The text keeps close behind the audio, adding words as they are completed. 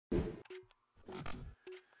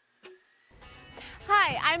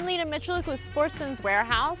Hi, I'm Lena Miculek with Sportsman's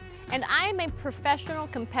Warehouse, and I'm a professional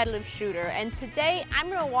competitive shooter, and today I'm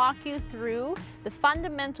going to walk you through the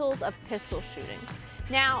fundamentals of pistol shooting.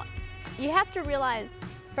 Now, you have to realize,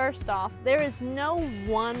 first off, there is no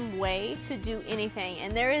one way to do anything,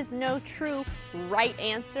 and there is no true right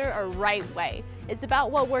answer or right way. It's about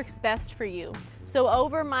what works best for you. So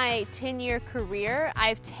over my 10-year career,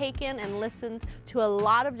 I've taken and listened to a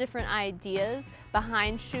lot of different ideas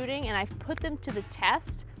behind shooting, and I've put them to the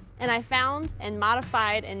test, and I found and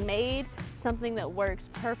modified and made something that works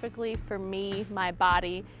perfectly for me, my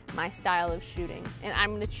body, my style of shooting. And I'm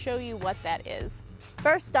going to show you what that is.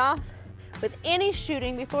 First off, with any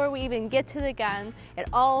shooting, before we even get to the gun, it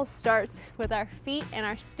all starts with our feet and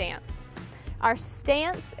our stance. Our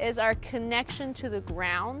stance is our connection to the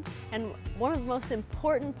ground and one of the most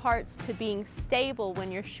important parts to being stable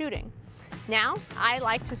when you're shooting. Now, I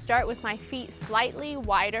like to start with my feet slightly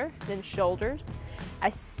wider than shoulders.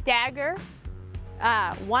 I stagger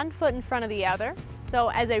one foot in front of the other. So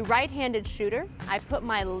as a right-handed shooter, I put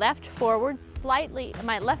my left foot slightly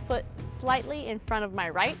in front of my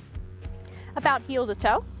right, about heel to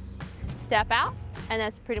toe, step out, and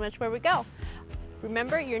that's pretty much where we go.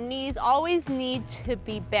 Remember, your knees always need to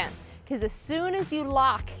be bent, because as soon as you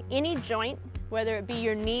lock any joint, whether it be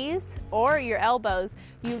your knees or your elbows,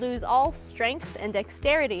 you lose all strength and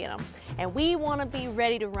dexterity in them. And we want to be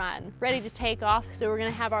ready to run, ready to take off, so we're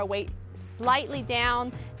going to have our weight slightly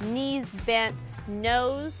down, knees bent,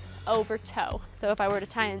 nose over toe. So if I were to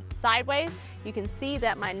tie it sideways, you can see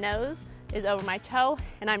that my nose is over my toe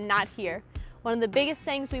and I'm not here. One of the biggest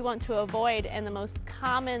things we want to avoid, and the most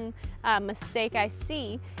common mistake I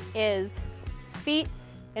see, is feet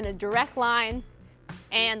in a direct line,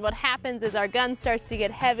 and what happens is our gun starts to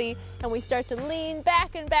get heavy and we start to lean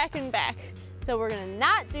back and back and back. So we're gonna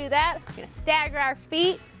not do that. We're gonna stagger our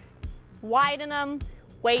feet, widen them,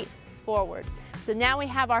 weight forward. So now we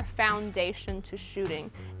have our foundation to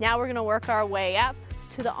shooting. Now we're gonna work our way up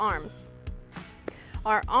to the arms.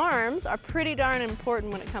 Our arms are pretty darn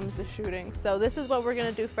important when it comes to shooting. So this is what we're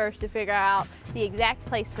gonna do first to figure out the exact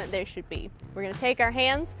placement they should be. We're gonna take our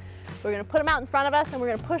hands, we're gonna put them out in front of us, and we're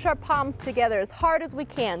gonna push our palms together as hard as we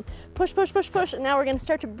can. Push, push, push, push, and now we're gonna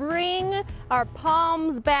start to bring our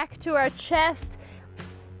palms back to our chest,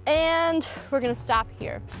 and we're gonna stop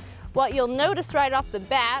here. What you'll notice right off the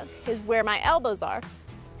bat is where my elbows are.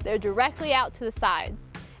 They're directly out to the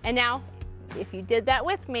sides. And now, if you did that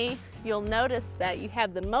with me, you'll notice that you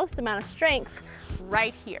have the most amount of strength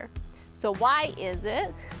right here. So why is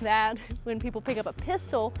it that when people pick up a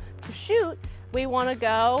pistol to shoot, we want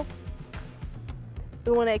to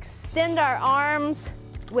extend our arms,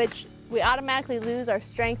 which we automatically lose our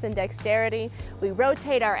strength and dexterity. We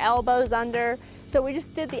rotate our elbows under. So we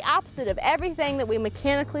just did the opposite of everything that we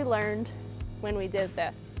mechanically learned when we did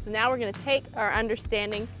this. So now we're going to take our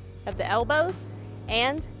understanding of the elbows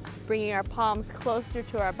and bringing our palms closer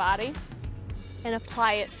to our body and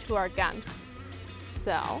apply it to our gun.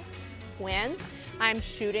 So when I'm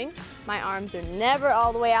shooting, my arms are never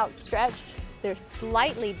all the way outstretched. They're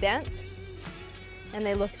slightly bent, and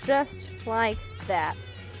they look just like that.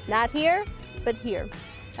 Not here, but here.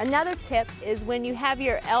 Another tip is when you have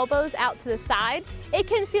your elbows out to the side, it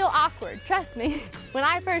can feel awkward, trust me. When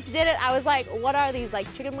I first did it, I was like, what are these,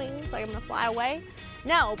 like chicken wings? Like I'm gonna fly away?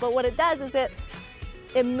 No, but what it does is it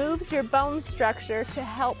moves your bone structure to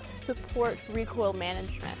help support recoil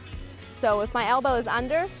management. So if my elbow is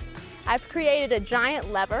under, I've created a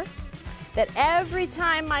giant lever that every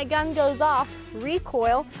time my gun goes off,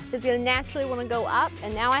 recoil is going to naturally want to go up,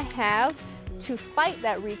 and now I have to fight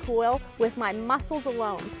that recoil with my muscles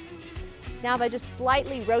alone. Now if I just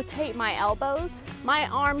slightly rotate my elbows, my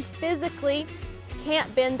arm physically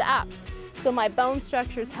can't bend up. So my bone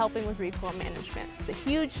structure is helping with recoil management. It's a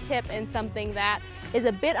huge tip and something that is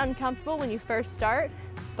a bit uncomfortable when you first start,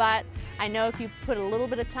 but I know if you put a little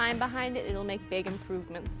bit of time behind it, it'll make big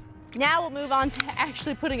improvements. Now we'll move on to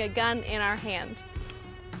actually putting a gun in our hand.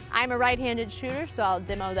 I'm a right-handed shooter, so I'll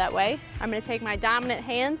demo that way. I'm gonna take my dominant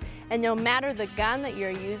hand, and no matter the gun that you're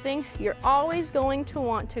using, you're always going to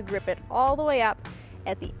want to grip it all the way up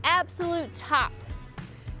at the absolute top,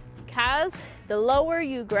 because the lower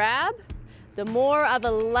you grab, the more of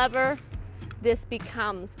a lever this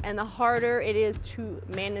becomes and the harder it is to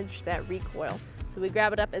manage that recoil. So we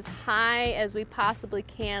grab it up as high as we possibly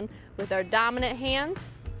can with our dominant hand.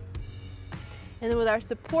 And then with our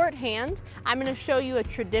support hand, I'm going to show you a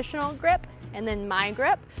traditional grip and then my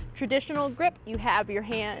grip. Traditional grip, you have your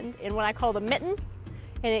hand in what I call the mitten,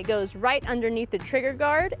 and it goes right underneath the trigger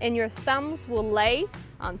guard, and your thumbs will lay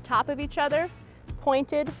on top of each other,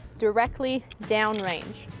 pointed directly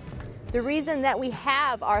downrange. The reason that we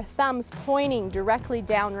have our thumbs pointing directly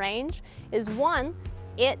downrange is one,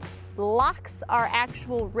 it locks our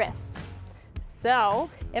actual wrist. So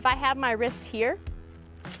if I have my wrist here,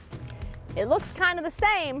 it looks kind of the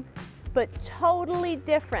same, but totally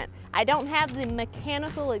different. I don't have the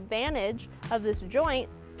mechanical advantage of this joint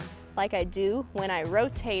like I do when I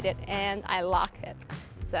rotate it and I lock it.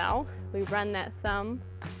 So we run that thumb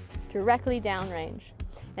directly downrange,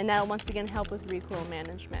 and that'll once again help with recoil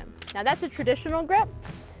management. Now that's a traditional grip.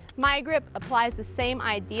 My grip applies the same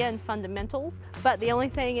idea and fundamentals, but the only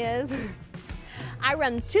thing is I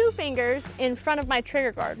run 2 fingers in front of my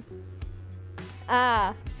trigger guard.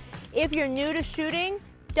 If you're new to shooting,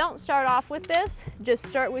 don't start off with this. Just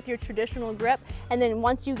start with your traditional grip, and then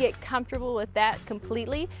once you get comfortable with that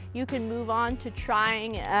completely, you can move on to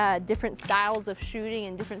trying different styles of shooting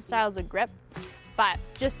and different styles of grip. But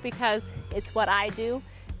just because it's what I do,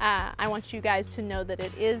 I want you guys to know that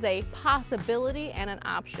it is a possibility and an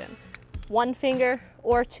option. 1 finger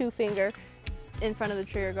or 2 finger in front of the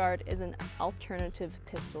trigger guard is an alternative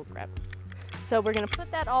pistol grip. So we're gonna put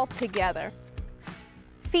that all together.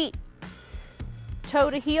 Feet, toe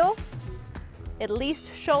to heel, at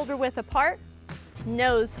least shoulder width apart,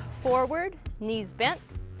 nose forward, knees bent.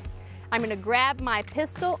 I'm gonna grab my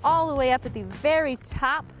pistol all the way up at the very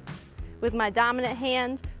top with my dominant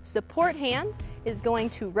hand. Support hand is going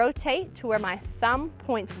to rotate to where my thumb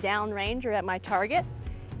points downrange or at my target.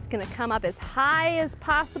 It's gonna come up as high as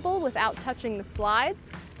possible without touching the slide.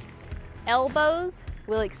 Elbows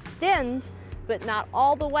will extend, but not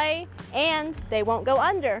all the way, and they won't go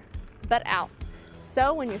under, but out.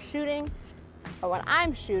 So when you're shooting, or when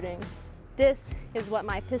I'm shooting, this is what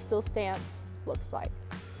my pistol stance looks like.